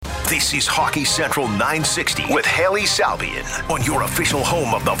This is Hockey Central 960 with Haley Salvian on your official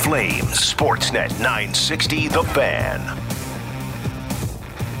home of the Flames. Sportsnet 960, The Fan.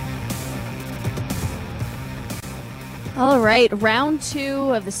 All right, round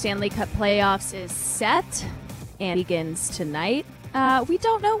 2 of the Stanley Cup playoffs is set and begins tonight. We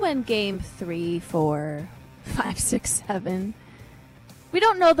don't know when game 3, 4, 5, 6, 7. We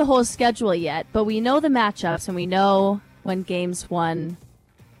don't know the whole schedule yet, but we know the matchups and we know when games 1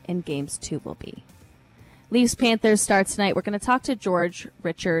 and games 2 will be. Leafs Panthers starts tonight. We're going to talk to George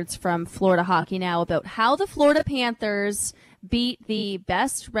Richards from Florida Hockey Now about how the Florida Panthers beat the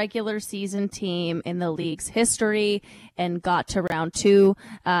best regular season team in the league's history and got to round 2.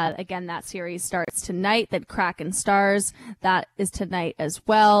 Again, that series starts tonight. Then Kraken Stars, that is tonight as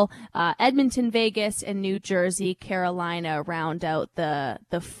well. Edmonton, Vegas, and New Jersey, Carolina round out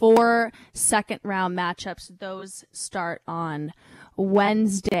the 4 second-round matchups. Those start on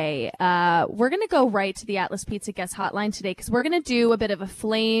Wednesday. We're going to go right to the Atlas Pizza guest hotline today because we're going to do a bit of a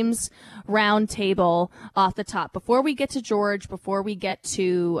Flames roundtable off the top. Before we get to George, before we get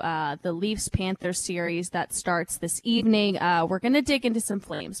to the Leafs-Panthers series that starts this evening, we're going to dig into some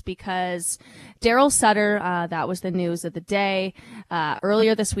Flames because Daryl Sutter, that was the news of the day.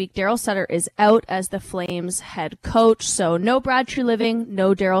 Earlier this week, Daryl Sutter is out as the Flames head coach. So no Brad Treliving,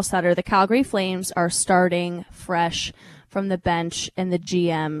 no Daryl Sutter. The Calgary Flames are starting fresh from the bench in the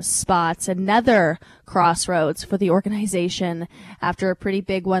GM spots. Another crossroads for the organization after a pretty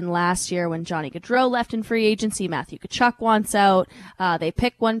big one last year when Johnny Gaudreau left in free agency. Matthew Tkachuk wants out. They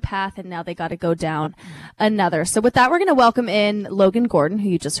pick one path and now they got to go down another. So with that, we're going to welcome in Logan Gordon, who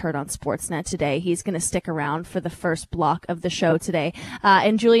you just heard on Sportsnet today. He's going to stick around for the first block of the show today.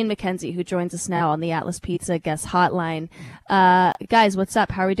 And Julian McKenzie, who joins us now on the Atlas Pizza guest hotline. Guys, what's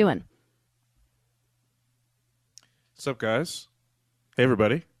up? How are we doing? What's up, guys? Hey,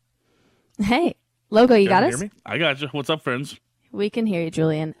 everybody. Hey, Logo, you got us? Hear me? I got you. What's up, friends? We can hear you,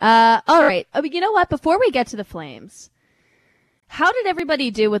 Julian. All right. You know what? Before we get to the Flames, how did everybody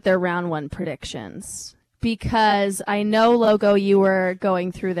do with their round 1 predictions? Because I know, Logo, you were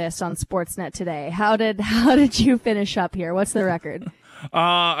going through this on Sportsnet today. How did you finish up here? What's the record?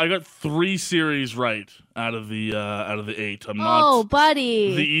 I got 3 series right out of the 8. Oh,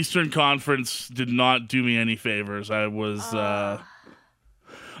 buddy! The Eastern Conference did not do me any favors. I was not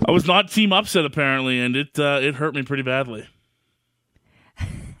team upset apparently, and it hurt me pretty badly.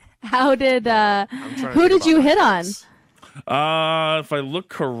 How did who did you hit on? If I look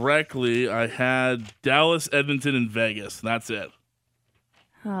correctly, I had Dallas, Edmonton, and Vegas. That's it.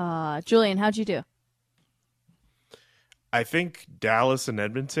 Julian, how'd you do? I think Dallas and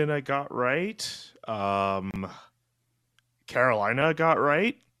Edmonton I got right. Carolina I got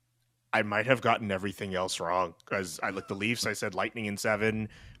right. I might have gotten everything else wrong because I looked the Leafs. I said Lightning in 7.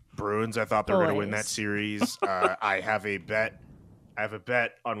 Bruins, I thought they were going to win that series. I have a bet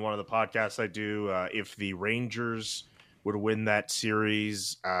on one of the podcasts I do. If the Rangers would win that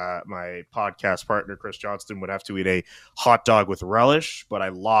series, my podcast partner, Chris Johnston, would have to eat a hot dog with relish, but I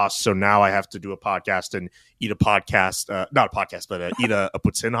lost. So now I have to do a podcast and eat a poutine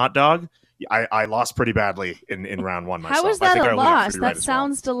hot dog. I lost pretty badly in round 1 myself. How is that a loss? That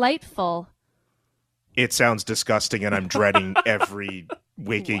sounds delightful. It sounds disgusting, and I'm dreading every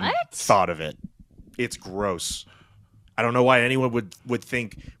waking thought of it. It's gross. I don't know why anyone would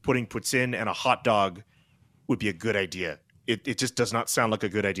think putting poutine and a hot dog would be a good idea. It just does not sound like a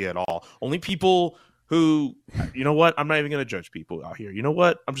good idea at all. Only people who, you know what? I'm not even going to judge people out here. You know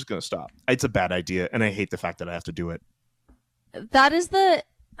what? I'm just going to stop. It's a bad idea, and I hate the fact that I have to do it. That is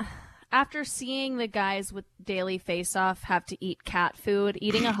after seeing the guys with Daily Face-Off have to eat cat food,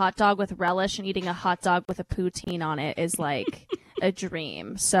 eating a hot dog with relish and eating a hot dog with a poutine on it is like a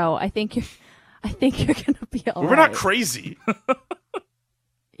dream. So I think you're going to be all right. We're not crazy.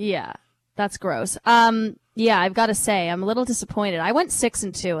 Yeah, that's gross. Yeah, I've got to say, I'm a little disappointed. I went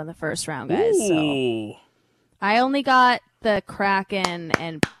 6-2 in the first round, guys. Ooh. So I only got the Kraken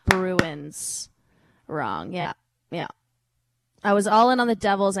and Bruins wrong. Yeah. I was all in on the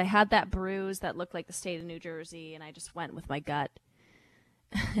Devils. I had that bruise that looked like the state of New Jersey, and I just went with my gut.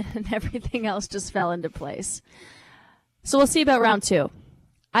 And everything else just fell into place. So we'll see about round 2.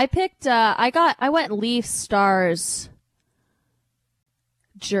 I picked, I went Leafs, Stars,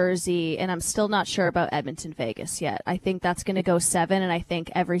 Jersey, and I'm still not sure about Edmonton, Vegas yet. I think that's going to go 7, and I think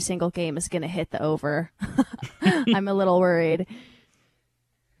every single game is going to hit the over. I'm a little worried.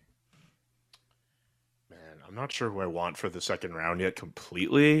 I'm not sure who I want for the second round yet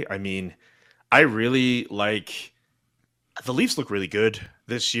completely. I mean, I really like the Leafs look really good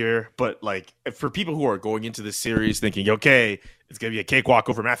this year, but like for people who are going into this series thinking, okay, it's going to be a cakewalk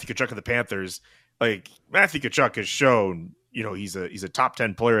over Matthew Tkachuk of the Panthers. Like, Matthew Tkachuk has shown, he's a top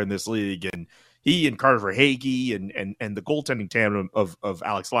 10 player in this league, and he and Carter Hagee and the goaltending tandem of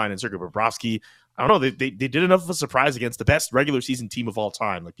Alex Lyon and Sergei Bobrovsky, I don't know, they did enough of a surprise against the best regular season team of all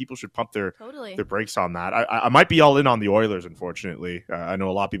time. Like, people should pump their brakes on that. I might be all in on the Oilers, unfortunately. I know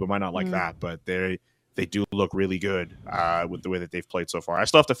a lot of people might not like that, but they do look really good with the way that they've played so far. I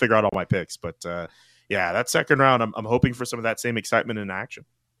still have to figure out all my picks, but that second round, I'm hoping for some of that same excitement in action.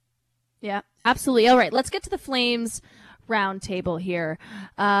 Yeah, absolutely. All right, let's get to the Flames roundtable here.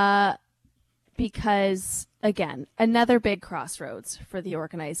 Because, again, another big crossroads for the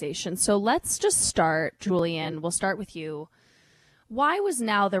organization. So let's just start, Julian. We'll start with you. Why was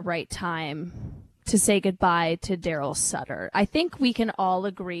now the right time to say goodbye to Daryl Sutter? I think we can all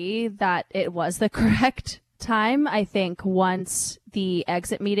agree that it was the correct time. I think once the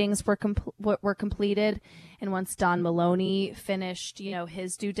exit meetings were completed and once Don Maloney finished,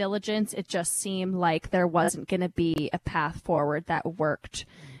 his due diligence, it just seemed like there wasn't going to be a path forward that worked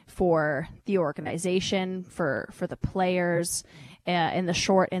for the organization, for the players in the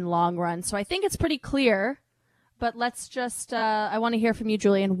short and long run. So I think it's pretty clear, but let's just, I want to hear from you,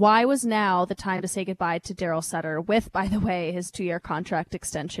 Julian. Why was now the time to say goodbye to Daryl Sutter with, by the way, his 2-year contract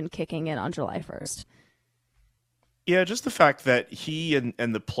extension kicking in on July 1st? Yeah, just the fact that he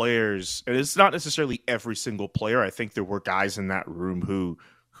and the players, and it's not necessarily every single player. I think there were guys in that room who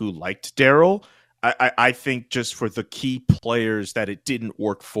liked Daryl. I think just for the key players that it didn't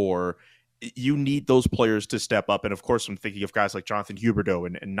work for, you need those players to step up. And of course, I'm thinking of guys like Jonathan Huberdeau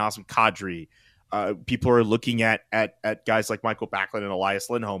and Nazem Kadri. People are looking at guys like Michael Backlund and Elias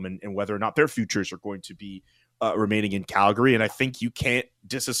Lindholm and whether or not their futures are going to be remaining in Calgary. And I think you can't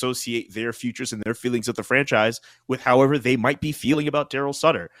disassociate their futures and their feelings of the franchise with however they might be feeling about Daryl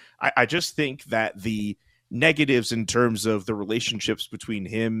Sutter. I just think that the negatives in terms of the relationships between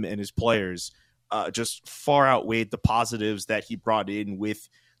him and his players just far outweighed the positives that he brought in with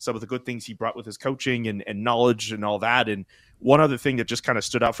some of the good things he brought with his coaching and knowledge and all that. And one other thing that just kind of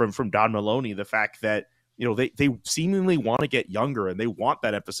stood out from Don Maloney, the fact that, they seemingly want to get younger and they want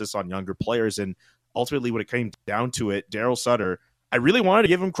that emphasis on younger players. And ultimately, when it came down to it, Daryl Sutter, I really wanted to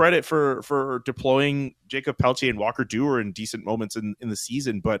give him credit for deploying Jacob Pelletier and Walker Duehr in decent moments in the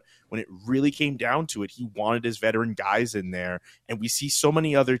season. But when it really came down to it, he wanted his veteran guys in there. And we see so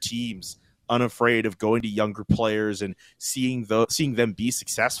many other teams unafraid of going to younger players and seeing them be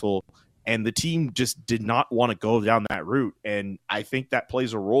successful. And the team just did not want to go down that route. And I think that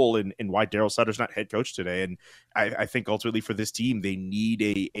plays a role in why Daryl Sutter's not head coach today. And I think ultimately for this team, they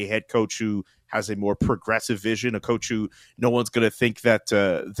need a head coach who has a more progressive vision, a coach who no one's going to think that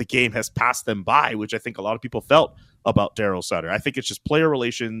the game has passed them by, which I think a lot of people felt about Daryl Sutter. I think it's just player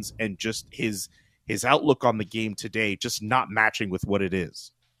relations and just his outlook on the game today just not matching with what it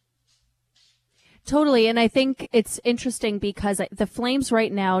is. Totally. And I think it's interesting because the Flames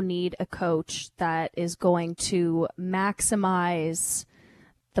right now need a coach that is going to maximize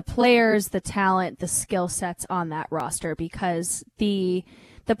the players, the talent, the skill sets on that roster, because the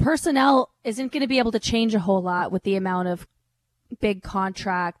personnel isn't going to be able to change a whole lot with the amount of big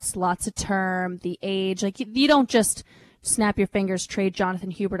contracts, lots of term, the age. Like you don't just snap your fingers, trade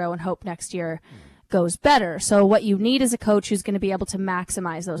Jonathan Huberdeau and hope next year goes better. So what you need is a coach who's going to be able to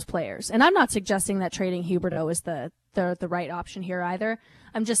maximize those players. And I'm not suggesting that trading Huberdeau is the right option here either.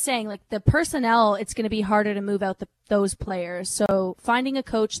 I'm just saying, like, the personnel, it's going to be harder to move out those players. So finding a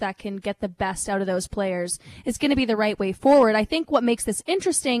coach that can get the best out of those players is going to be the right way forward. I think what makes this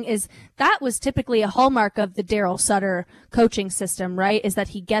interesting is that was typically a hallmark of the Daryl Sutter coaching system, right? Is that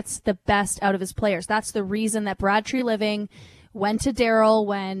he gets the best out of his players. That's the reason that Brad Treliving went to Daryl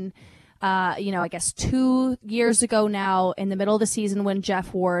when I guess 2 years ago now, in the middle of the season when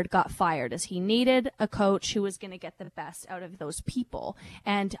Jeff Ward got fired, is he needed a coach who was going to get the best out of those people.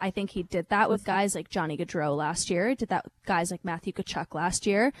 And I think he did that with guys like Johnny Gaudreau last year. He did that with guys like Matthew Tkachuk last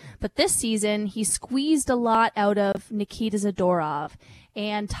year. But this season, he squeezed a lot out of Nikita Zadorov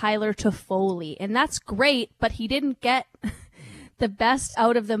and Tyler Toffoli. And that's great, but he didn't get the best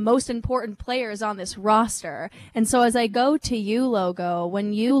out of the most important players on this roster. And so as I go to you, Logo,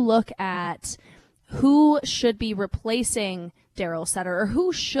 when you look at who should be replacing Daryl Sutter,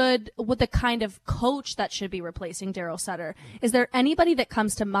 or with the kind of coach that should be replacing Daryl Sutter, is there anybody that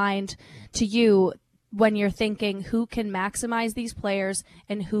comes to mind to you when you're thinking who can maximize these players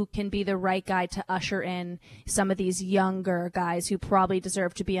and who can be the right guy to usher in some of these younger guys who probably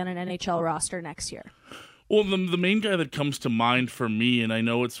deserve to be on an NHL roster next year? Well, the main guy that comes to mind for me, and I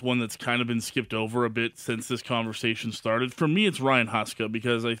know it's one that's kind of been skipped over a bit since this conversation started, for me it's Ryan Huska,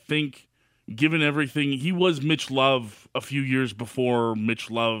 because I think given everything, he was Mitch Love a few years before Mitch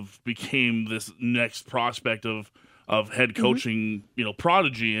Love became this next prospect of head coaching,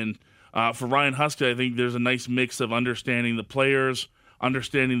 prodigy. And for Ryan Huska, I think there's a nice mix of understanding the players,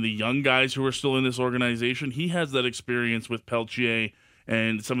 understanding the young guys who are still in this organization. He has that experience with Peltier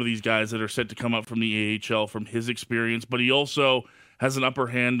and some of these guys that are set to come up from the AHL from his experience, but he also has an upper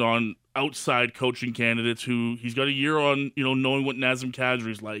hand on outside coaching candidates who he's got a year on, knowing what Nazem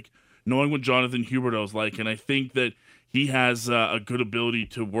Kadri's like, knowing what Jonathan Huberdeau's like, and I think that he has a good ability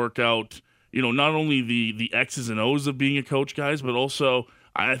to work out, not only the X's and O's of being a coach, guys, but also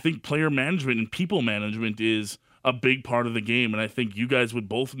I think player management and people management is a big part of the game, and I think you guys would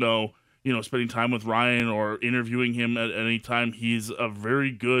both know, spending time with Ryan or interviewing him at any time, he's a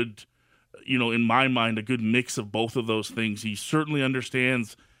very good, in my mind, a good mix of both of those things. He certainly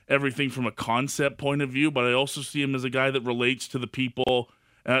understands everything from a concept point of view, but I also see him as a guy that relates to the people,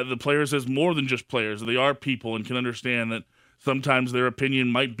 the players, as more than just players. They are people and can understand that sometimes their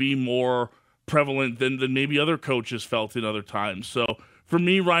opinion might be more prevalent than maybe other coaches felt in other times. So for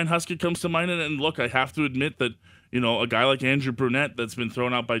me, Ryan Huska comes to mind, and look, I have to admit that a guy like Andrew Brunette that's been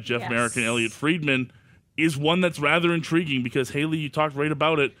thrown out by Jeff Marek and Elliot Friedman is one that's rather intriguing because, Haley, you talked right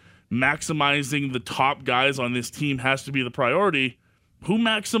about it. Maximizing the top guys on this team has to be the priority. Who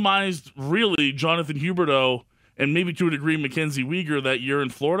maximized, really, Jonathan Huberdeau and maybe to a degree Mackenzie Weegar that year in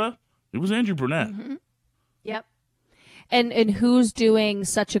Florida? It was Andrew Brunette. Mm-hmm. Yep. And who's doing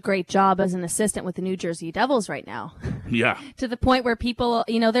such a great job as an assistant with the New Jersey Devils right now? Yeah. To the point where people,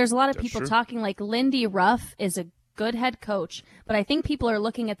 there's a lot of people talking like Lindy Ruff is a good head coach, but I think people are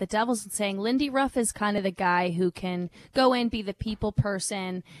looking at the Devils and saying Lindy Ruff is kind of the guy who can go in, be the people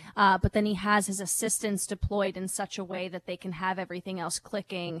person, but then he has his assistants deployed in such a way that they can have everything else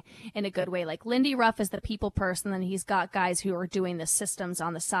clicking in a good way. Like Lindy Ruff is the people person, then he's got guys who are doing the systems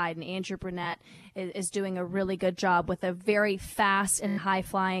on the side, and Andrew Brunette is doing a really good job with a very fast and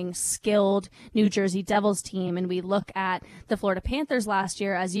high-flying, skilled New Jersey Devils team. And we look at the Florida Panthers last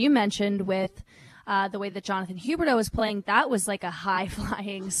year, as you mentioned, with the way that Jonathan Huberdeau was playing, that was like a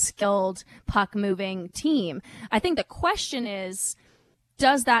high-flying, skilled, puck-moving team. I think the question is,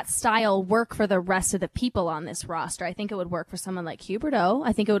 does that style work for the rest of the people on this roster? I think it would work for someone like Huberdeau.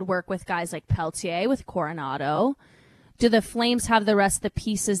 I think it would work with guys like Peltier, with Coronado. Do the Flames have the rest of the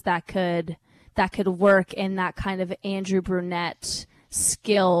pieces that could work in that kind of Andrew Brunette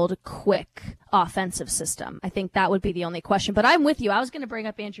skilled, quick offensive system? I think that would be the only question. But I'm with you. I was going to bring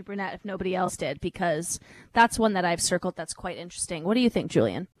up Andrew Brunette if nobody else did, because that's one that I've circled that's quite interesting. What do you think,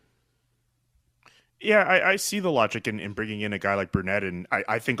 Julian? Yeah, I see the logic in bringing in a guy like Brunette, and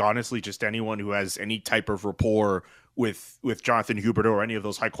I think, honestly, just anyone who has any type of rapport with Jonathan Huberdeau or any of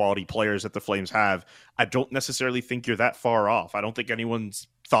those high-quality players that the Flames have, I don't necessarily think you're that far off. I don't think anyone's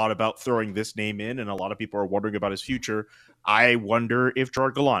thought about throwing this name in, and a lot of people are wondering about his future. I wonder if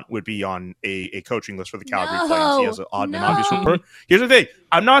Gerard Gallant would be on a coaching list for the Calgary Flames. He has an odd and obvious rapport. Here's the thing.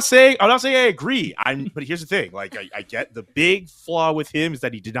 I'm not saying I agree. But here's the thing. Like, I get the big flaw with him is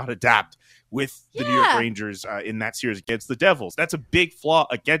that he did not adapt with the New York Rangers in that series against the Devils. That's a big flaw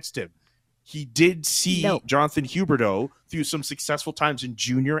against him. He did see Jonathan Huberdeau through some successful times in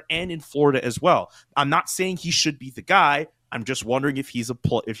junior and in Florida as well. I'm not saying he should be the guy. I'm just wondering if he's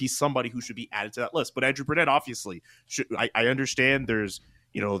somebody who should be added to that list. But Andrew Brunette, obviously, I understand there's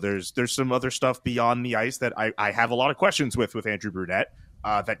some other stuff beyond the ice that I have a lot of questions with Andrew Brunette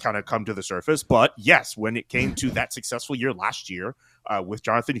that kind of come to the surface. But yes, when it came to that successful year last year with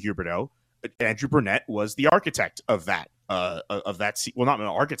Jonathan Huberdeau, Andrew Brunette was the architect of that. Well, not an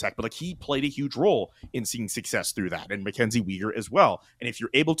architect, but like he played a huge role in seeing success through that, and Mackenzie Weegar as well. And if you're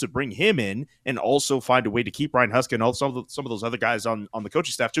able to bring him in and also find a way to keep Ryan Huska and also some of those other guys on the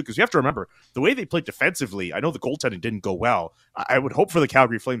coaching staff too, because you have to remember the way they played defensively. I know the goaltending didn't go well. I would hope for the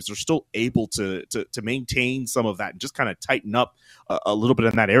Calgary Flames they're still able to maintain some of that and just kind of tighten up a little bit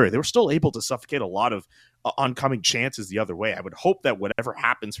in that area. They were still able to suffocate a lot of oncoming chances the other way. I would hope that whatever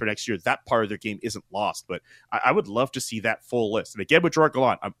happens for next year, that part of their game isn't lost. But I would love to see that full list. And again, with Gerard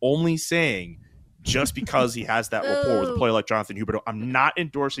Gallant, I'm only saying just because he has that rapport with a player like Jonathan Huberdeau, I'm not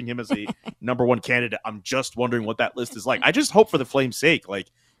endorsing him as a number one candidate. I'm just wondering what that list is like. I just hope for the Flames' sake,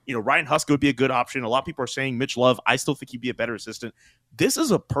 Ryan Huska would be a good option. A lot of people are saying Mitch Love. I still think he'd be a better assistant. This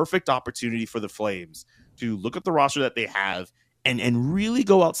is a perfect opportunity for the Flames to look at the roster that they have and really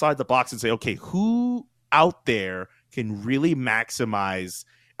go outside the box and say, okay, who out there can really maximize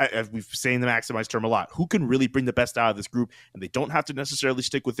we've saying the maximize term a lot, who can really bring the best out of this group, and they don't have to necessarily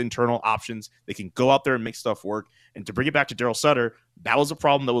stick with internal options. They can go out there and make stuff work. And to bring it back to Daryl Sutter, that was a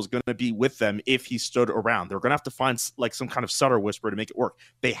problem that was going to be with them if he stood around. They're going to have to find like some kind of Sutter whisperer to make it work.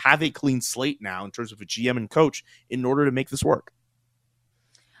 They have a clean slate now in terms of a GM and coach in order to make this work.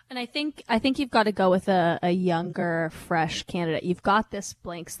 And I think you've got to go with a younger, fresh candidate. You've got this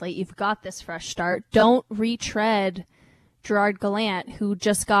blank slate. You've got this fresh start. Don't retread Gerard Gallant, who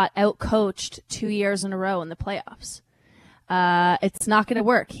just got out-coached 2 years in a row in the playoffs. It's not going to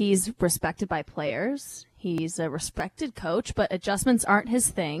work. He's respected by players. He's a respected coach, but adjustments aren't his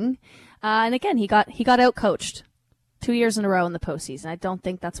thing. And again, he got out-coached 2 years in a row in the postseason. I don't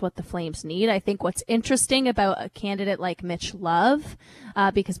think that's what the Flames need. I think what's interesting about a candidate like Mitch Love,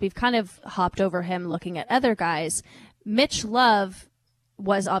 because we've kind of hopped over him looking at other guys, Mitch Love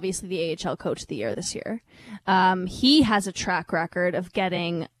was obviously the AHL Coach of the Year this year. He has a track record of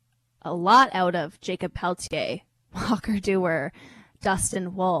getting a lot out of Jacob Pelletier, Walker Duehr,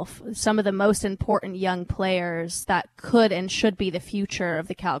 Dustin Wolf, some of the most important young players that could and should be the future of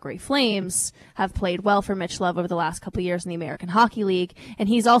the Calgary Flames, have played well for Mitch Love over the last couple of years in the American Hockey League. And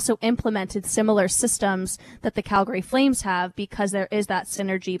he's also implemented similar systems that the Calgary Flames have, because there is that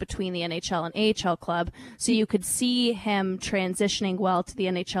synergy between the NHL and AHL club. So you could see him transitioning well to the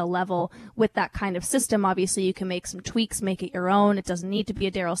NHL level with that kind of system. Obviously, you can make some tweaks, make it your own. It doesn't need to be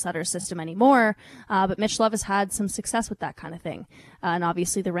a Daryl Sutter system anymore. But Mitch Love has had some success with that kind of thing. And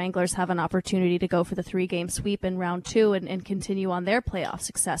obviously the Wranglers have an opportunity to go for the 3-game sweep in round 2 and continue on their playoff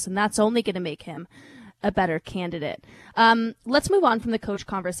success. And that's only going to make him a better candidate. Let's move on from the coach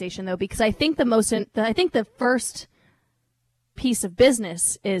conversation, though, because I think the first piece of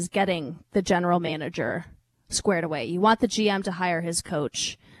business is getting the general manager squared away. You want the GM to hire his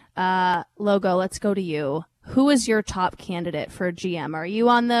coach. Logo, let's go to you. Who is your top candidate for a GM? Are you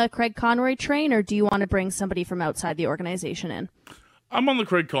on the Craig Conroy train, or do you want to bring somebody from outside the organization in? I'm on the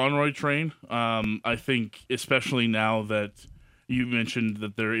Craig Conroy train. I think, especially now that you mentioned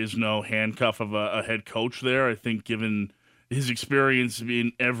that there is no handcuff of a head coach there, I think given his experience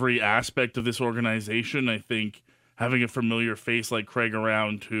in every aspect of this organization, I think having a familiar face like Craig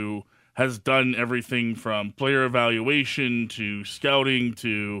around, who has done everything from player evaluation to scouting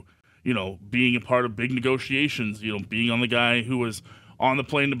to, being a part of big negotiations, being on the guy who was on the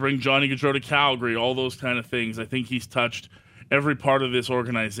plane to bring Johnny Gaudreau to Calgary, all those kind of things. I think he's touched every part of this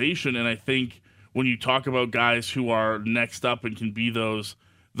organization, and I think when you talk about guys who are next up and can be those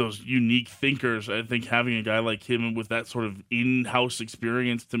unique thinkers, I think having a guy like him with that sort of in-house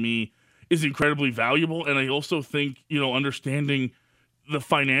experience to me is incredibly valuable. And I also think, understanding the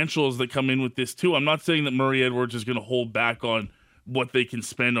financials that come in with this too. I'm not saying that Murray Edwards is going to hold back on what they can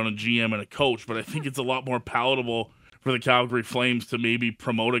spend on a GM and a coach, but I think it's a lot more palatable for the Calgary Flames to maybe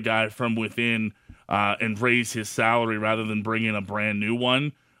promote a guy from within and raise his salary rather than bring in a brand new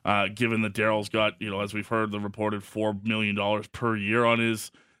one, given that Daryl's got, as we've heard, the reported $4 million per year on his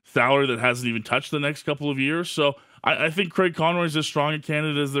salary that hasn't even touched the next couple of years. So I think Craig Conroy is as strong a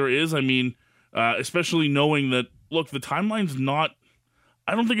candidate as there is. I mean, especially knowing that, look, the timeline's not,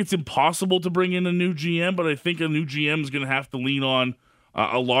 I don't think it's impossible to bring in a new GM, but I think a new GM is going to have to lean on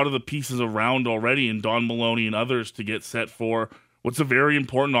a lot of the pieces around already, and Don Maloney and others, to get set for what's a very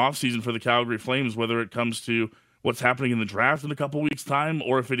important offseason for the Calgary Flames, whether it comes to what's happening in the draft in a couple weeks' time,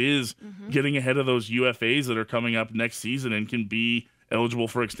 or if it is getting ahead of those UFAs that are coming up next season and can be eligible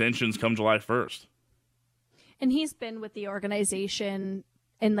for extensions come July 1st. And he's been with the organization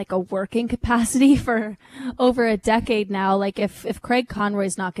in like a working capacity for over a decade now. Like if Craig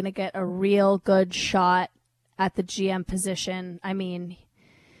Conroy's not going to get a real good shot at the GM position, I mean,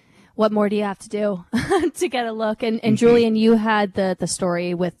 what more do you have to do to get a look? And Julian, you had the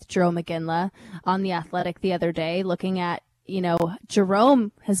story with Jerome McGinley on The Athletic the other day, looking at,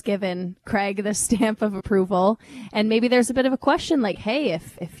 Jerome has given Craig the stamp of approval. And maybe there's a bit of a question like, hey,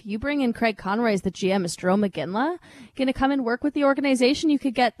 if you bring in Craig Conroy as the GM, is Jerome McGinley going to come and work with the organization? You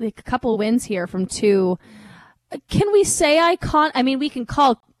could get like a couple wins here from two. Can we say icon? I mean, we can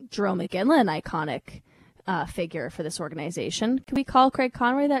call Jerome McGinley an iconic figure for this organization. Can we call Craig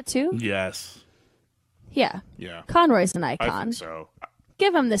Conroy that too? Yes. Yeah. Yeah. Conroy's an icon. I think so.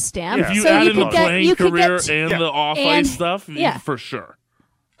 Give him the stamp. If you so add you in the could get, playing you could career get and the off-ice stuff, for sure.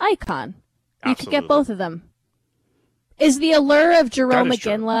 Icon. You could Absolutely. get both of them. Is the allure of Jerome That is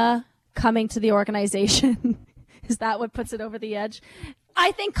true. McGinley coming to the organization, is that what puts it over the edge?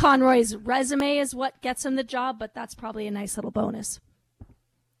 I think Conroy's resume is what gets him the job, but that's probably a nice little bonus.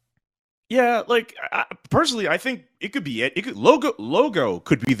 Yeah, like personally, I think it could be it. It could logo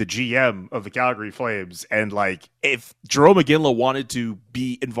could be the GM of the Calgary Flames, and like if Jerome McGinley wanted to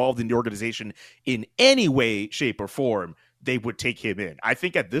be involved in the organization in any way, shape, or form, they would take him in. I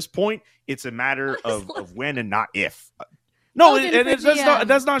think at this point, it's a matter of when and not if. No,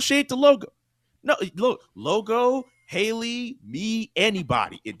 that's not shade to logo. No, look, logo. Haley, me,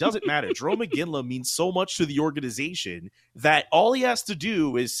 anybody. It doesn't matter. Jerome McGinley means so much to the organization that all he has to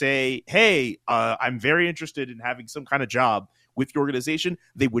do is say, hey, I'm very interested in having some kind of job with the organization.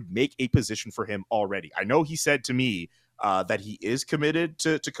 They would make a position for him already. I know he said to me that he is committed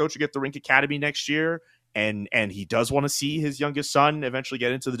to coaching at the Rink Academy next year, and he does want to see his youngest son eventually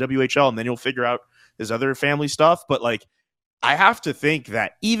get into the WHL, and then he'll figure out his other family stuff. But, like, I have to think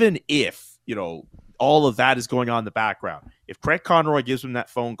that even if, all of that is going on in the background, if Craig Conroy gives him that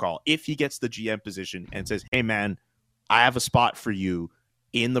phone call, if he gets the GM position and says, hey, man, I have a spot for you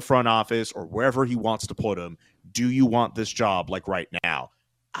in the front office or wherever he wants to put him, do you want this job like right now?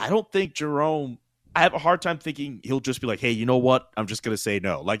 I don't think Jerome, I have a hard time thinking he'll just be like, hey, you know what? I'm just going to say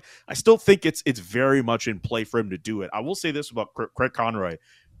no. Like, I still think it's very much in play for him to do it. I will say this about Craig Conroy.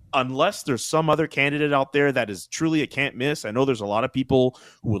 Unless there's some other candidate out there that is truly a can't miss. I know there's a lot of people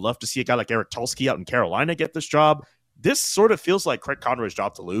who would love to see a guy like Eric Tulsky out in Carolina get this job. This sort of feels like Craig Conroy's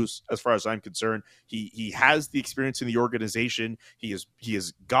job to lose, as far as I'm concerned. He has the experience in the organization. He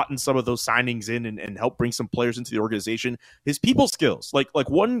has gotten some of those signings in and helped bring some players into the organization. His people skills, like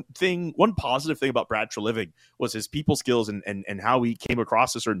one positive thing about Brad Treliving was his people skills and how he came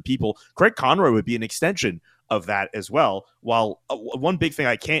across to certain people. Craig Conroy would be an extension of that as well. While one big thing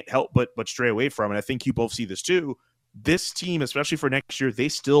I can't help but stray away from, and I think you both see this too, this team, especially for next year, they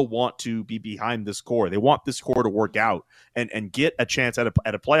still want to be behind this core. They want this core to work out and get a chance at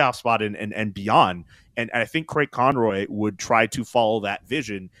a playoff spot and beyond. And I think Craig Conroy would try to follow that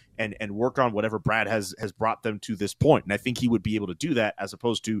vision and work on whatever Brad has brought them to this point. And I think he would be able to do that as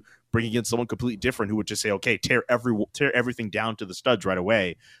opposed to bringing in someone completely different who would just say, okay, tear everything down to the studs right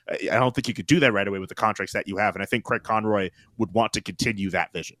away. I don't think you could do that right away with the contracts that you have. And I think Craig Conroy would want to continue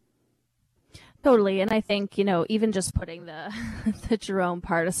that vision. Totally. And I think, even just putting the Jerome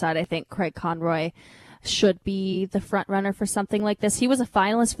part aside, I think Craig Conroy should be the front runner for something like this. He was a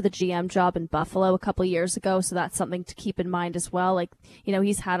finalist for the GM job in Buffalo a couple of years ago, so that's something to keep in mind as well. Like,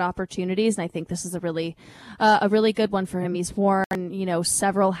 he's had opportunities, and I think this is a really good one for him. He's worn,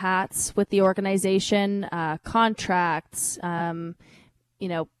 several hats with the organization, contracts, probably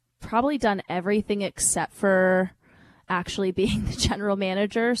done everything except for actually being the general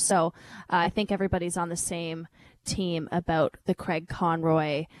manager. So I think everybody's on the same team about the Craig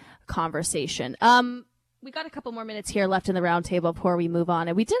Conroy conversation. We got a couple more minutes here left in the roundtable before we move on.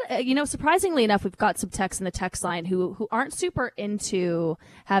 And we did, surprisingly enough, we've got some texts in the text line who aren't super into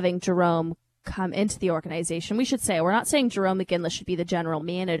having Jerome come into the organization. We should say, we're not saying Jerome McGinley should be the general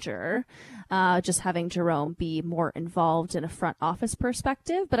manager, just having Jerome be more involved in a front office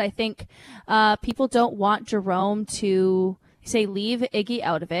perspective. But I think people don't want Jerome to say, leave Iggy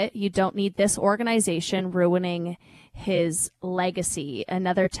out of it. You don't need this organization ruining his legacy.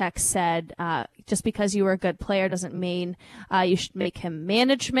 Another text said, just because you were a good player doesn't mean you should make him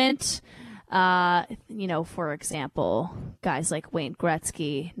management. For example, guys like Wayne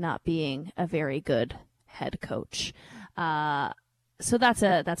Gretzky not being a very good head coach. So that's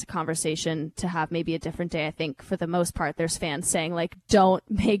a conversation to have maybe a different day. I think for the most part, there's fans saying, like, don't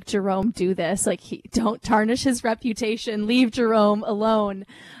make Jerome do this. Like, don't tarnish his reputation. Leave Jerome alone.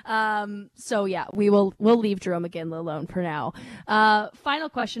 So yeah, we'll leave Jerome again alone for now. Final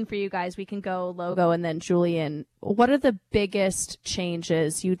question for you guys. We can go Logo and then Julian. What are the biggest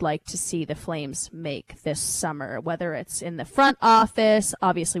changes you'd like to see the Flames make this summer, whether it's in the front office,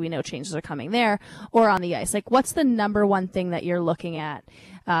 obviously we know changes are coming there, or on the ice? Like, what's the number one thing that you're looking at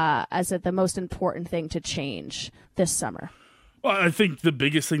as the most important thing to change this summer? Well, I think the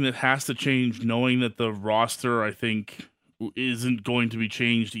biggest thing that has to change, knowing that the roster, I think, isn't going to be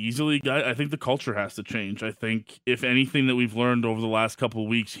changed easily, I think the culture has to change. I think if anything that we've learned over the last couple of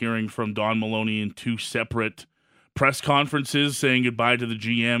weeks, hearing from Don Maloney in two separate press conferences saying goodbye to the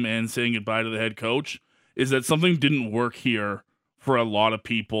GM and saying goodbye to the head coach, is that something didn't work here for a lot of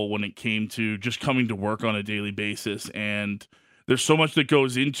people when it came to just coming to work on a daily basis. And there's so much that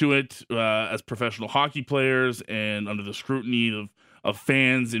goes into it as professional hockey players and under the scrutiny of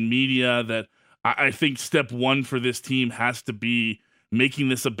fans and media, that I think step one for this team has to be making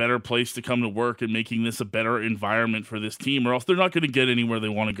this a better place to come to work and making this a better environment for this team, or else they're not going to get anywhere they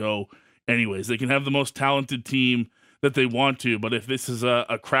want to go anyways. They can have the most talented team that they want to, but if this is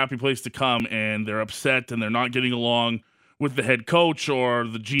a crappy place to come and they're upset and they're not getting along with the head coach, or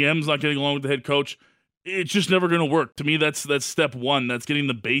the GM's not getting along with the head coach, it's just never going to work. To me, that's step one. That's getting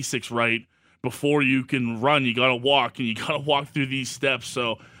the basics right before you can run. You got to walk, and you got to walk through these steps.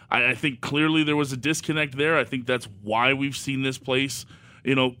 So I think clearly there was a disconnect there. I think that's why we've seen this place,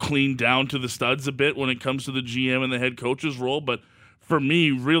 clean down to the studs a bit when it comes to the GM and the head coach's role. But for me,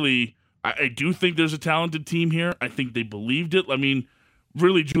 really, I do think there's a talented team here. I think they believed it. I mean,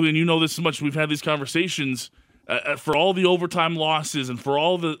 really, Julian, you know this as much. We've had these conversations. For all the overtime losses and for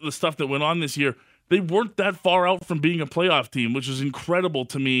all the stuff that went on this year, they weren't that far out from being a playoff team, which is incredible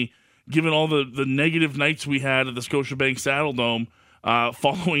to me, given all the negative nights we had at the Scotiabank Saddledome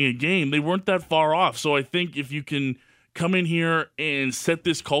following a game. They weren't that far off. So I think if you can come in here and set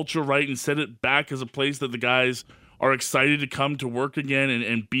this culture right and set it back as a place that the guys are excited to come to work again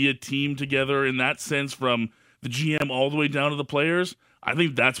and be a team together in that sense, from the GM all the way down to the players, I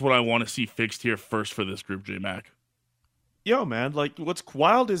think that's what I want to see fixed here first for this group, J-Mac. Yo, man, like, what's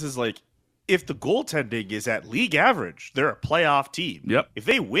wild is like, if the goaltending is at league average, they're a playoff team. Yep. If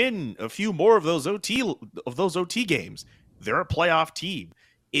they win a few more of those OT games, they're a playoff team.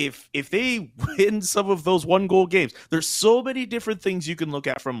 If they win some of those 1-goal games, there's so many different things you can look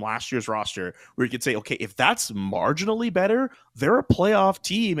at from last year's roster where you could say, okay, if that's marginally better, they're a playoff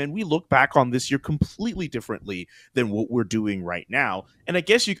team, and we look back on this year completely differently than what we're doing right now. And I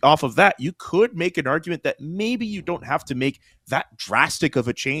guess off of that, you could make an argument that maybe you don't have to make that drastic of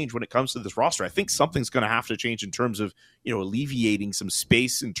a change when it comes to this roster. I think something's going to have to change in terms of, alleviating some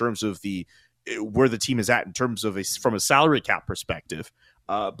space in terms of where the team is at in terms of from a salary cap perspective.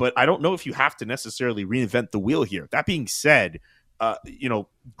 But I don't know if you have to necessarily reinvent the wheel here. That being said,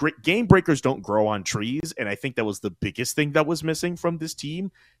 great game breakers don't grow on trees, and I think that was the biggest thing that was missing from this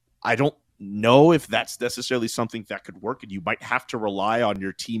team. I don't know if that's necessarily something that could work, and you might have to rely on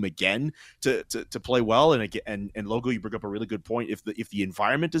your team again to play well. And Logo, you bring up a really good point. If the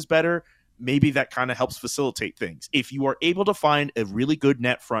environment is better, maybe that kind of helps facilitate things. If you are able to find a really good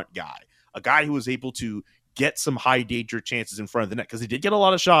net front guy, a guy who is able to get some high danger chances in front of the net, because he did get a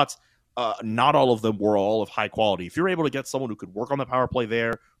lot of shots. Not all of them were all of high quality. If you're able to get someone who could work on the power play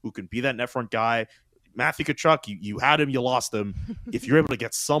there, who can be that net front guy, Matthew Tkachuk, you had him, you lost him. If you're able to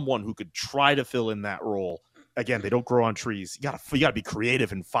get someone who could try to fill in that role, again, they don't grow on trees. You gotta be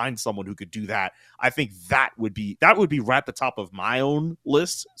creative and find someone who could do that. I think that would be right at the top of my own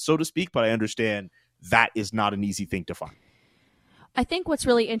list, so to speak. But I understand that is not an easy thing to find. I think what's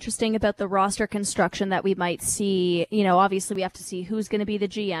really interesting about the roster construction that we might see, obviously we have to see who's going to be the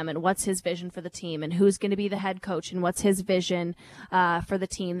GM and what's his vision for the team, and who's going to be the head coach and what's his vision for the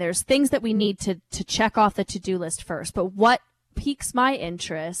team. There's things that we need to check off the to-do list first. But what piques my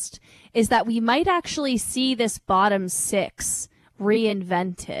interest is that we might actually see this bottom six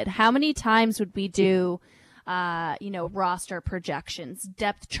reinvented. How many times would we do roster projections,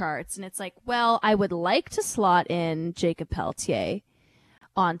 depth charts, and it's like, well, I would like to slot in Jacob Pelletier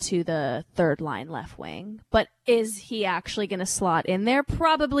onto the third line left wing, but is he actually going to slot in there?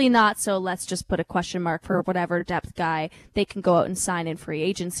 Probably not. So let's just put a question mark for whatever depth guy they can go out and sign in free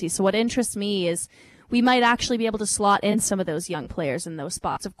agency. So what interests me is we might actually be able to slot in some of those young players in those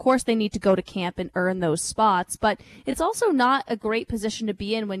spots. Of course, they need to go to camp and earn those spots, but it's also not a great position to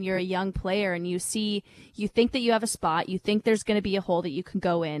be in when you're a young player and you think that you have a spot, you think there's going to be a hole that you can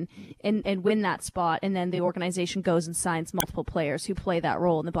go in and win that spot, and then the organization goes and signs multiple players who play that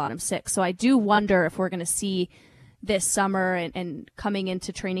role in the bottom six. So I do wonder if we're going to see this summer and coming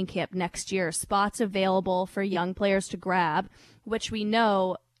into training camp next year, spots available for young players to grab, which we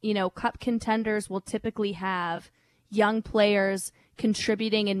know cup contenders will typically have young players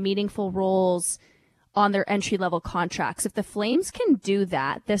contributing in meaningful roles on their entry-level contracts. If the Flames can do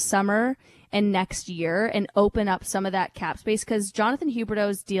that this summer and next year and open up some of that cap space, because Jonathan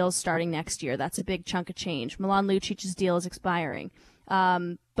Huberdeau's deal is starting next year. That's a big chunk of change. Milan Lucic's deal is expiring.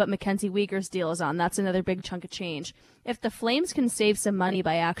 But Mackenzie Weegar's deal is on. That's another big chunk of change. If the Flames can save some money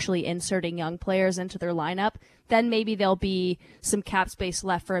by actually inserting young players into their lineup, then maybe there'll be some cap space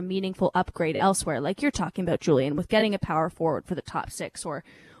left for a meaningful upgrade elsewhere, like you're talking about, Julian, with getting a power forward for the top six or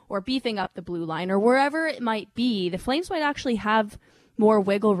beefing up the blue line or wherever it might be. The Flames might actually have more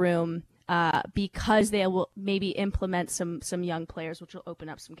wiggle room because they will maybe implement some young players, which will open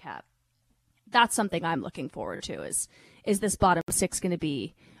up some cap. That's something I'm looking forward to. Is this bottom six going to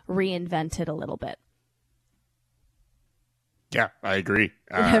be reinvented a little bit? Yeah, I agree.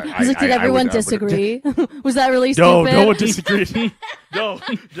 Did everyone disagree? Was that really stupid? No one disagreed. No.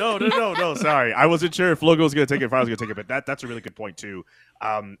 Sorry, I wasn't sure if Logo was going to take it, if I was going to take it, but that's a really good point too.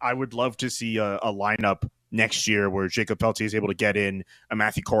 I would love to see a lineup next year where Jacob Pelletier is able to get in,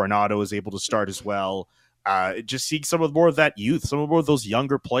 Matthew Coronado is able to start as well. Just seeing some more of that youth, some more of those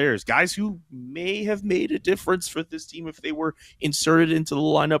younger players, guys who may have made a difference for this team if they were inserted into the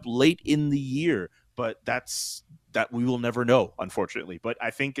lineup late in the year. But that we will never know, unfortunately. But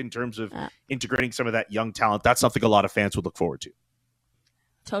I think in terms of integrating some of that young talent, that's something a lot of fans would look forward to.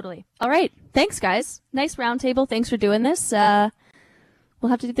 Totally. All right. Thanks, guys. Nice roundtable. Thanks for doing this. We'll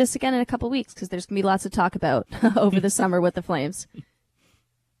have to do this again in a couple weeks because there's going to be lots to talk about over the summer with the Flames.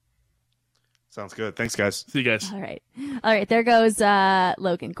 Sounds good. Thanks, guys. See you guys. All right. There goes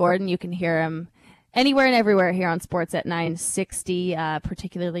Logan Gordon. You can hear him anywhere and everywhere here on Sportsnet 960,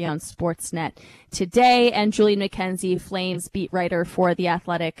 particularly on Sportsnet today. And Julian McKenzie, Flames beat writer for The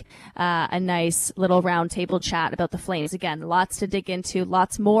Athletic, a nice little roundtable chat about the Flames. Again, lots to dig into,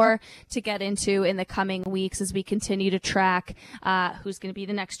 lots more to get into in the coming weeks as we continue to track who's going to be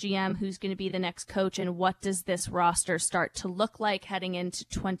the next GM, who's going to be the next coach, and what does this roster start to look like heading into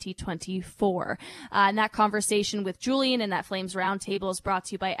 2024. And that conversation with Julian and that Flames roundtable is brought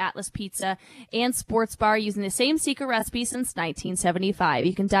to you by Atlas Pizza and Sports Bar, using the same secret recipe since 1975.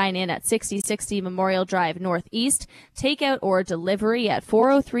 You can dine in at 6060 Memorial Drive Northeast, takeout or delivery at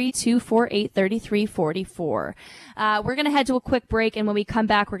 403-248-3344. We're going to head to a quick break, and when we come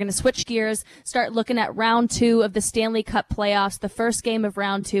back, we're going to switch gears, start looking at round 2 of the Stanley Cup playoffs. The first game of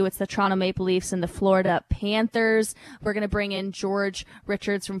round 2, it's the Toronto Maple Leafs and the Florida Panthers. We're going to bring in George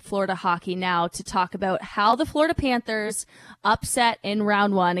Richards from Florida Hockey Now to talk about how the Florida Panthers upset in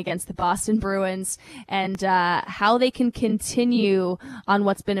round 1 against the Boston Bruins, and how they can continue on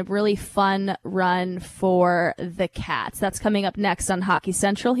what's been a really fun run for the Cats. That's coming up next on Hockey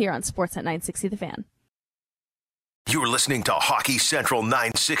Central here on Sportsnet 960 The Fan. You're listening to Hockey Central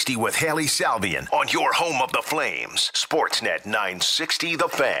 960 with Haley Salvian on your home of the Flames, Sportsnet 960 The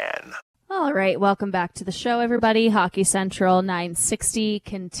Fan. All right, welcome back to the show, everybody. Hockey Central 960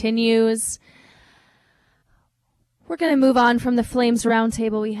 continues. We're going to move on from the Flames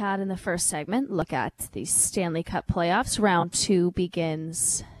roundtable we had in the first segment. Look at the Stanley Cup playoffs. Round 2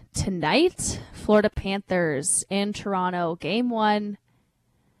 begins tonight. Florida Panthers in Toronto. Game 1,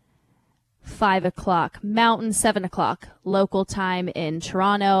 5 o'clock Mountain, 7 o'clock local time in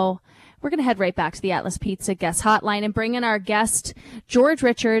Toronto. We're going to head right back to the Atlas Pizza guest hotline and bring in our guest, George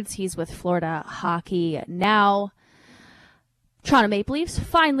Richards. He's with Florida Hockey Now. Toronto Maple Leafs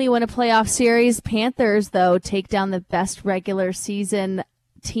finally win a playoff series. Panthers, though, take down the best regular season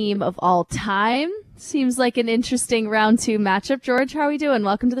team of all time. Seems like an interesting round 2 matchup. George, how are we doing?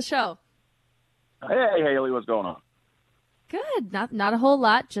 Welcome to the show. Hey, Haley, what's going on? Good. Not a whole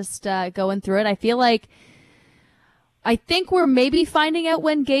lot. Just going through it. I think we're maybe finding out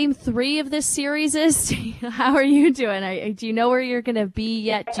when Game 3 of this series is. How are you doing? Do you know where you're going to be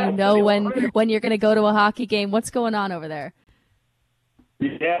yet? Do you know when you're going to go to a hockey game? What's going on over there?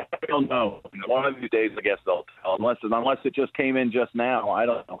 Yeah, I don't know. One of these days, I guess they'll tell. Unless it just came in just now, I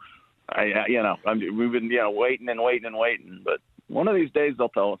don't know. We've been waiting and waiting and waiting, but one of these days they'll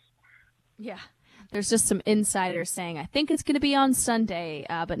tell us. Yeah, there's just some insiders saying I think it's going to be on Sunday,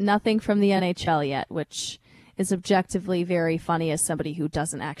 but nothing from the NHL yet, which is objectively very funny as somebody who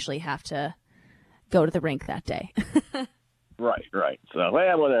doesn't actually have to go to the rink that day. Right. So,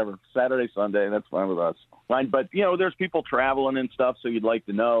 whatever. Saturday, Sunday, that's fine with us. Fine, but, there's people traveling and stuff, so you'd like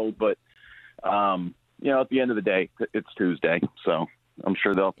to know. But, at the end of the day, it's Tuesday. So I'm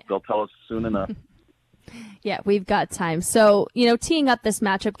sure they'll tell us soon enough. Yeah, we've got time. So, teeing up this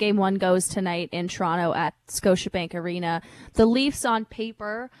matchup, Game 1 goes tonight in Toronto at Scotiabank Arena. The Leafs on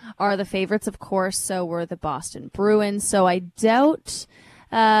paper are the favorites, of course, so were the Boston Bruins. So I doubt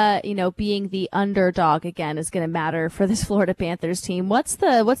being the underdog again is going to matter for this Florida Panthers team. What's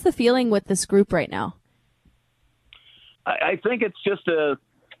the feeling with this group right now? I think it's just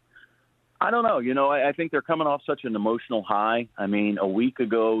I don't know. I think they're coming off such an emotional high. I mean, a week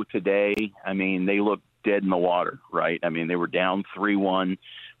ago today, they looked dead in the water, right? They were down 3-1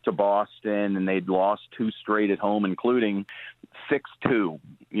 to Boston, and they'd lost 2 straight at home, including 6-2,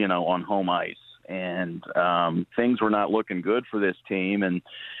 on home ice. And things were not looking good for this team. And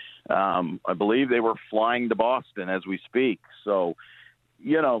I believe they were flying to Boston as we speak. So,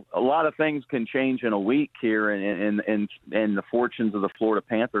 a lot of things can change in a week here, and the fortunes of the Florida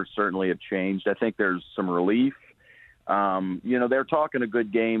Panthers certainly have changed. I think there's some relief. They're talking a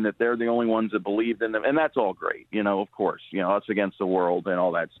good game, that they're the only ones that believed in them, and that's all great, of course, us against the world and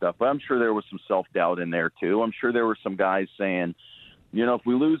all that stuff. But I'm sure there was some self-doubt in there, too. I'm sure there were some guys saying, if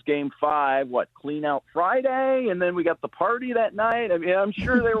we lose Game 5, clean out Friday, and then we got the party that night. I'm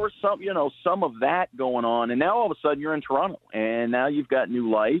sure there was some of that going on. And now all of a sudden you're in Toronto, and now you've got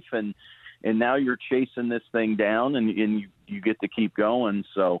new life, and now you're chasing this thing down, and you get to keep going.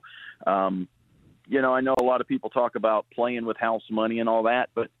 So, I know a lot of people talk about playing with house money and all that,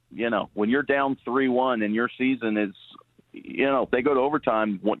 but, when you're down 3-1 and your season is, if they go to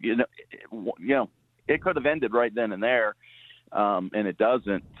overtime, it could have ended right then and there, and it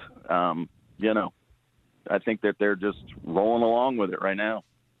doesn't. I think that they're just rolling along with it right now.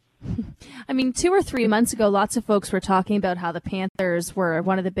 I mean, 2 or 3 months ago, lots of folks were talking about how the Panthers were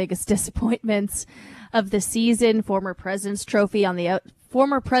one of the biggest disappointments of the season. Former President's Trophy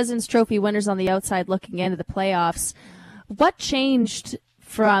winners on the outside looking into the playoffs. What changed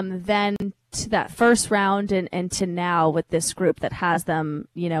from then to that first round and to now with this group that has them,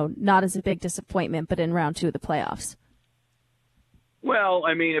 not as a big disappointment, but in round 2 of the playoffs? Well,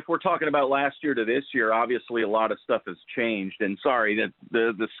 I mean, if we're talking about last year to this year, obviously a lot of stuff has changed. And sorry that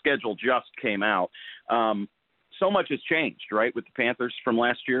the schedule just came out. So much has changed, right, with the Panthers from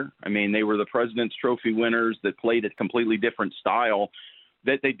last year. I mean, they were the President's Trophy winners that played a completely different style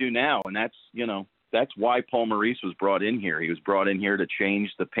that they do now. And that's why Paul Maurice was brought in here. He was brought in here to change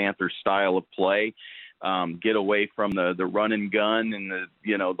the Panthers' style of play, get away from the run and gun and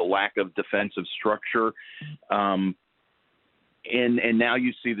the lack of defensive structure. And now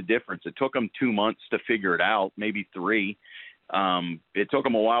you see the difference. It took them 2 months to figure it out, maybe 3. It took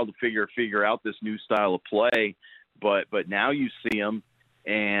them a while to figure out this new style of play, but now you see them,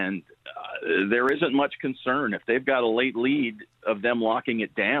 and there isn't much concern if they've got a late lead of them locking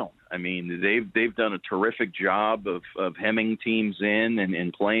it down. I mean, they've done a terrific job of hemming teams in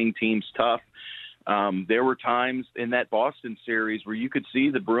and playing teams tough. There were times in that Boston series where you could see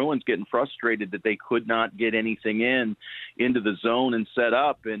the Bruins getting frustrated that they could not get anything into the zone and set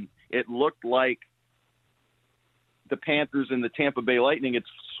up. And it looked like the Panthers and the Tampa Bay Lightning had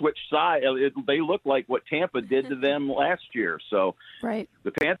switched sides. They looked like what Tampa did to them last year. So right.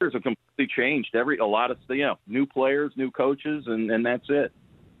 The Panthers have completely changed. A lot of new players, new coaches, and that's it.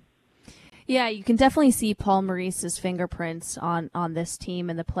 Yeah, you can definitely see Paul Maurice's fingerprints on this team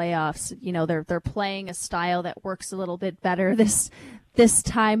in the playoffs. They're playing a style that works a little bit better this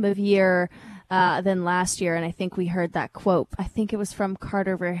time of year than last year. And I think we heard that quote. I think it was from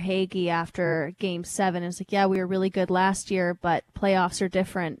Carter Verhaeghe after Game 7. It was like, yeah, we were really good last year, but playoffs are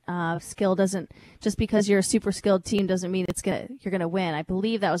different. Skill doesn't, just because you're a super skilled team doesn't mean you're gonna win. I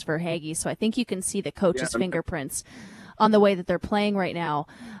believe that was Verhaeghe. So I think you can see the coach's fingerprints on the way that they're playing right now.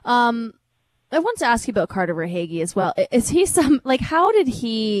 I want to ask you about Carter Verhaeghe as well. Is he how did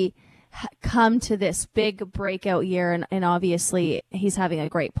he come to this big breakout year? And obviously he's having a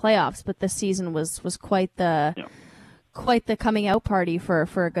great playoffs, but this season was quite the coming out party for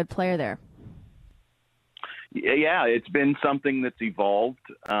a good player there. Yeah, it's been something that's evolved.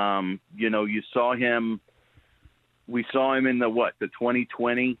 We saw him in the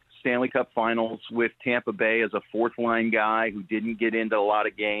 2020 Stanley Cup Finals with Tampa Bay as a fourth line guy who didn't get into a lot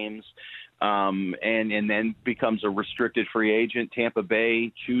of games. And then becomes a restricted free agent. Tampa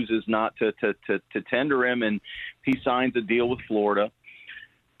Bay chooses not to tender him, and he signs a deal with Florida.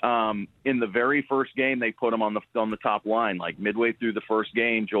 In the very first game, they put him on the top line. Like midway through the first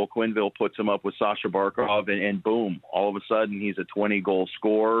game, Joel Quenneville puts him up with Sasha Barkov, and boom, all of a sudden he's a 20-goal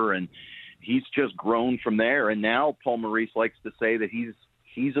scorer, and he's just grown from there. And now Paul Maurice likes to say that he's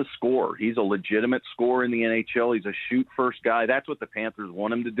a scorer. He's a legitimate scorer in the NHL. He's a shoot-first guy. That's what the Panthers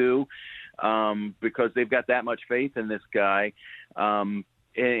want him to do. Because they've got that much faith in this guy.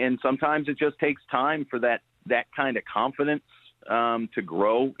 And sometimes it just takes time for that kind of confidence to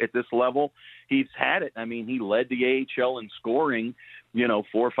grow at this level. He's had it. I mean, he led the AHL in scoring, 4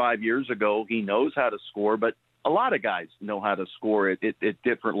 or 5 years ago. He knows how to score, but a lot of guys know how to score at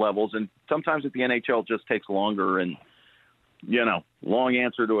different levels. And sometimes at the NHL just takes longer. And, long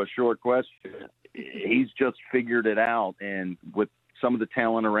answer to a short question. He's just figured it out. And with some of the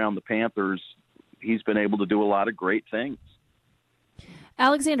talent around the Panthers, he's been able to do a lot of great things.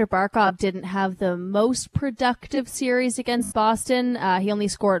 Alexander Barkov didn't have the most productive series against Boston. He only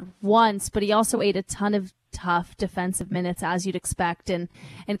scored once, but he also ate a ton of tough defensive minutes, as you'd expect, and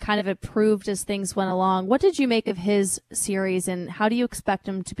kind of improved as things went along. What did you make of his series, and how do you expect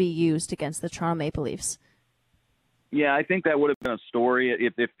him to be used against the Toronto Maple Leafs? Yeah, I think that would have been a story.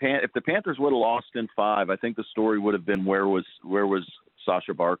 If the Panthers would have lost in 5, I think the story would have been where was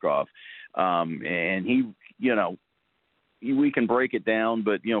Sasha Barkov, and he, we can break it down,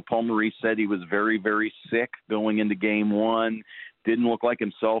 but Paul Maurice said he was very, very sick going into Game 1. Didn't look like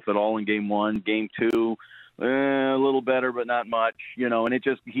himself at all in Game 1. Game 2, a little better, but not much, and it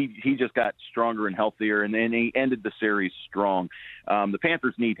just he just got stronger and healthier, and then he ended the series strong. The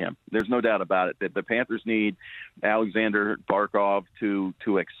Panthers need him. There's no doubt about it. That the Panthers need Alexander Barkov to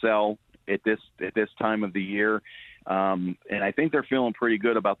excel at this time of the year. And I think they're feeling pretty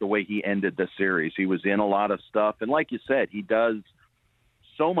good about the way he ended the series. He was in a lot of stuff. And like you said, he does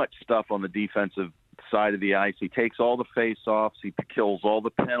so much stuff on the defensive side of the ice. He takes all the face-offs. He kills all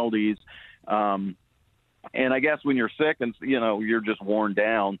the penalties. And I guess when you're sick and, you're just worn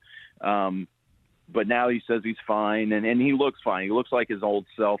down. But now he says he's fine, and he looks fine. He looks like his old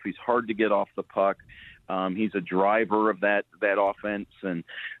self. He's hard to get off the puck. He's a driver of that offense. And,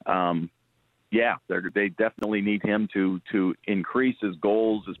 they definitely need him to increase his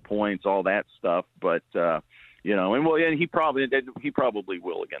goals, his points, all that stuff. But, and he probably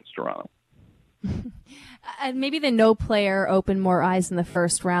will against Toronto. And maybe the no player opened more eyes in the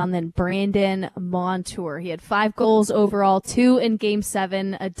first round than Brandon Montour. He had 5 goals overall, 2 in Game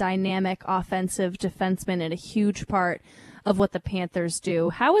 7, a dynamic offensive defenseman and a huge part of what the Panthers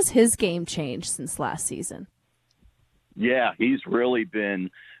do. How has his game changed since last season? Yeah, he's really been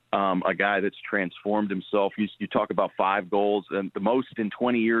a guy that's transformed himself. You talk about 5 goals, and the most in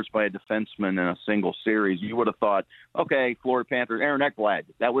 20 years by a defenseman in a single series. You would have thought, okay, Florida Panthers, Aaron Ekblad.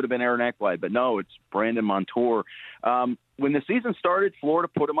 That would have been Aaron Ekblad, but no, it's Brandon Montour. When the season started, Florida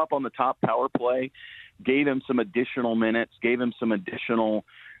put him up on the top power play, gave him some additional minutes, gave him some additional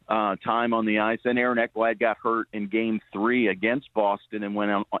time on the ice. Then Aaron Ekblad got hurt in Game 3 against Boston and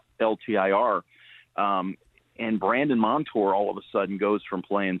went on LTIR. And Brandon Montour all of a sudden goes from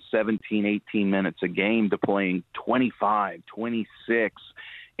playing 17, 18 minutes a game to playing 25, 26,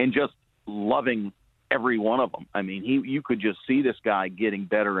 and just loving every one of them. I mean, you could just see this guy getting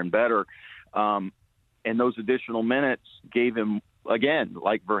better and better. And those additional minutes gave him, again,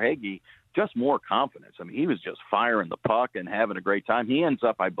 like Verhaeghe, just more confidence. I mean, he was just firing the puck and having a great time. He ends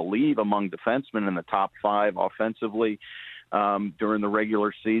up, I believe, among defensemen in the top 5 offensively during the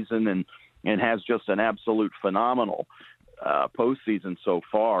regular season, and has just an absolute phenomenal postseason so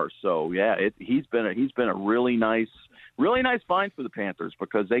far. So yeah, he's been a really nice find for the Panthers,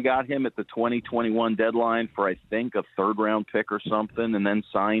 because they got him at the 2021 deadline for, I think, a 3rd round pick or something, and then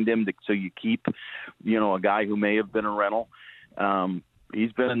signed him so you keep, a guy who may have been a rental.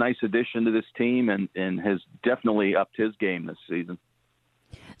 He's been a nice addition to this team and has definitely upped his game this season.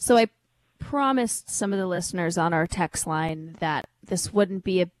 So I promised some of the listeners on our text line that this wouldn't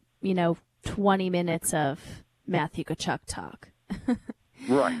be 20 minutes of Matthew Tkachuk talk.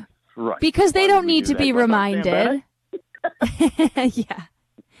 Right. Because they don't need to be reminded. Yeah.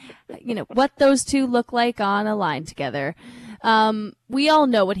 What those two look like on a line together. We all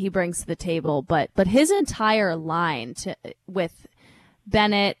know what he brings to the table, but his entire line with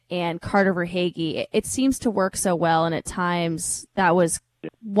Bennett and Carter Verhaeghe, it seems to work so well, and at times that was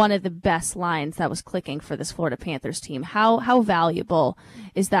one of the best lines that was clicking for this Florida Panthers team. How valuable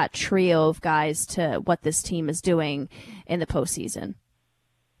is that trio of guys to what this team is doing in the postseason?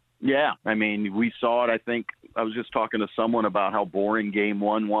 Yeah, I mean, we saw it. I think I was just talking to someone about how boring Game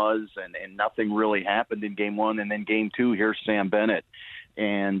 1 was, and nothing really happened in Game 1. And then Game 2, here's Sam Bennett,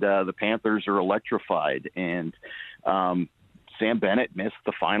 and the Panthers are electrified. And Sam Bennett missed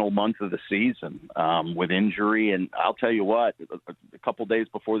the final month of the season with injury, and I'll tell you what, a couple days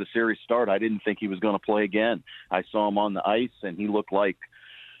before the series started, I didn't think he was going to play again. I saw him on the ice, and he looked like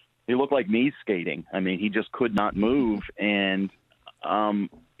me skating. I mean, he just could not move, and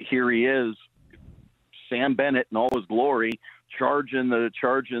here he is, Sam Bennett in all his glory, charging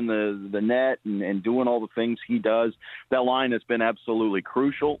the net and doing all the things he does. That line has been absolutely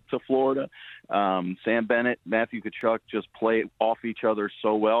crucial to Florida. Sam Bennett, Matthew Tkachuk just play off each other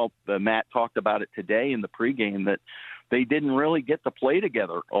so well. Matt talked about it today in the pregame that they didn't really get to play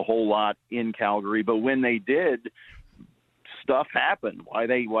together a whole lot in Calgary, but when they did, stuff happened. Why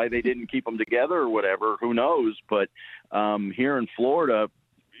they didn't keep them together or whatever, who knows? But here in Florida,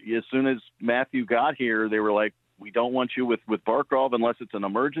 as soon as Matthew got here, they were like, we don't want you with Barkov unless it's an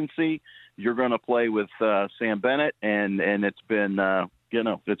emergency. You're going to play with Sam Bennett, and it's been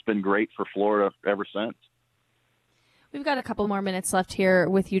it's been great for Florida ever since. We've got a couple more minutes left here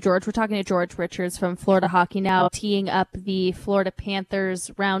with you, George. We're talking to George Richards from Florida Hockey Now, teeing up the Florida Panthers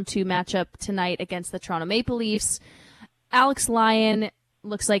round 2 matchup tonight against the Toronto Maple Leafs. Alex Lyon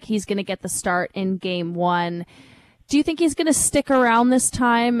looks like he's going to get the start in Game 1. Do you think he's going to stick around this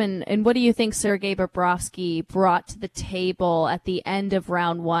time? And what do you think Sergei Bobrovsky brought to the table at the end of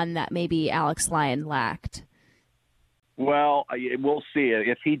round 1 that maybe Alex Lyon lacked? Well, we'll see.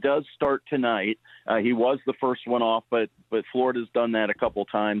 If he does start tonight, he was the first one off, but Florida's done that a couple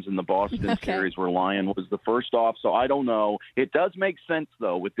times in the Boston series where Lyon was the first off. So I don't know. It does make sense,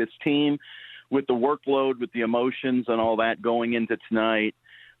 though, with this team, with the workload, with the emotions and all that going into tonight.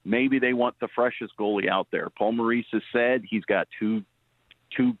 Maybe they want the freshest goalie out there. Paul Maurice has said he's got two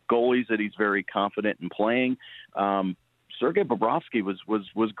two goalies that he's very confident in playing. Sergei Bobrovsky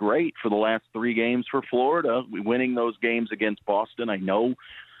was great for the last 3 games for Florida, winning those games against Boston. I know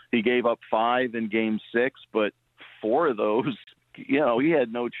he gave up 5 in Game 6, but 4 of those, he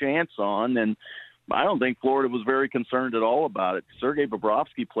had no chance on, and I don't think Florida was very concerned at all about it. Sergei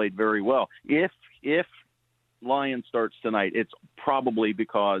Bobrovsky played very well. If Lions starts tonight, it's probably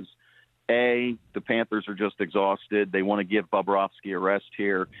because A, the Panthers are just exhausted. They want to give Bobrovsky a rest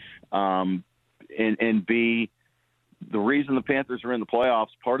here. And B, the reason the Panthers are in the playoffs,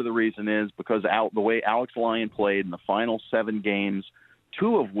 part of the reason is because the way Alex Lyon played in the final 7 games,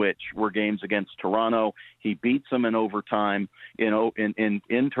 2 of which were games against Toronto. He beats them in overtime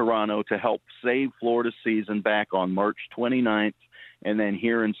in Toronto to help save Florida's season back on March 29th. And then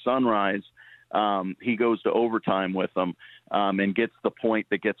here in Sunrise, he goes to overtime with them and gets the point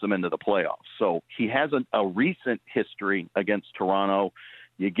that gets them into the playoffs. So he has a recent history against Toronto.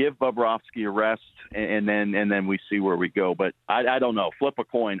 You give Bobrovsky a rest, and then we see where we go. But I don't know. Flip a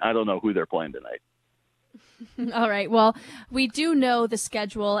coin. I don't know who they're playing tonight. All right. Well, we do know the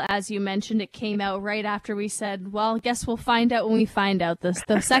schedule. As you mentioned, it came out right after we said, well, I guess we'll find out when we find out.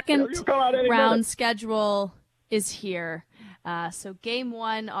 The second round schedule is here. So Game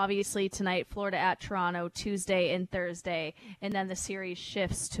 1, obviously, tonight, Florida at Toronto, Tuesday and Thursday. And then the series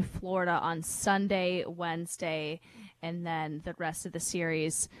shifts to Florida on Sunday, Wednesday. And then the rest of the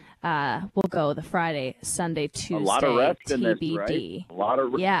series will go the Friday, Sunday, Tuesday, a lot of rest TBD. In this,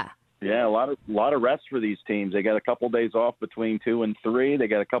 right? Yeah. Yeah, a lot of rest for these teams. They got a couple days off between 2 and 3. They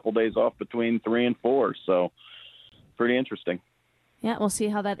got a couple days off between 3 and 4. So pretty interesting. Yeah, we'll see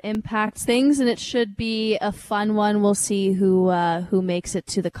how that impacts things, and it should be a fun one. We'll see who makes it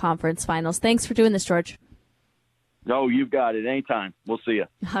to the conference finals. Thanks for doing this, George. No, you've got it. Anytime. We'll see you.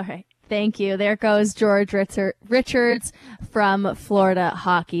 All right. Thank you. There goes George Richards from Florida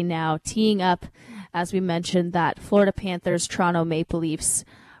Hockey Now, teeing up, as we mentioned, that Florida Panthers, Toronto Maple Leafs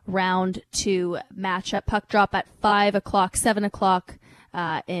round 2 matchup. Puck drop at 5 o'clock, 7 o'clock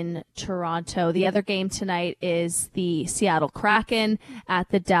in Toronto. The other game tonight is the Seattle Kraken at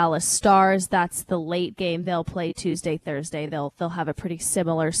the Dallas Stars. That's the late game. They'll play Tuesday, Thursday. They'll have a pretty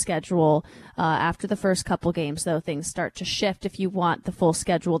similar schedule. After the first couple games, though, things start to shift. If you want the full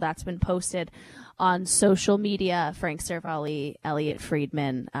schedule, that's been posted on social media. Frank Cervalli, Elliot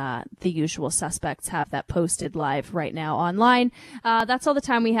Friedman, the usual suspects have that posted live right now online. That's all the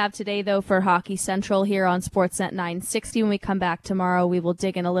time we have today, though, for Hockey Central here on Sportsnet 960. When we come back tomorrow, we will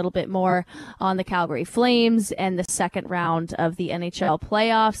dig in a little bit more on the Calgary Flames and the second round of the NHL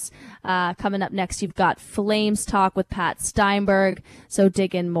playoffs. Coming up next, you've got Flames Talk with Pat Steinberg. So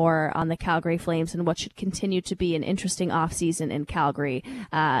dig in more on the Calgary Flames and what should continue to be an interesting offseason in Calgary.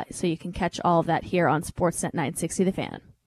 So you can catch all of that here on Sportsnet 960 The Fan.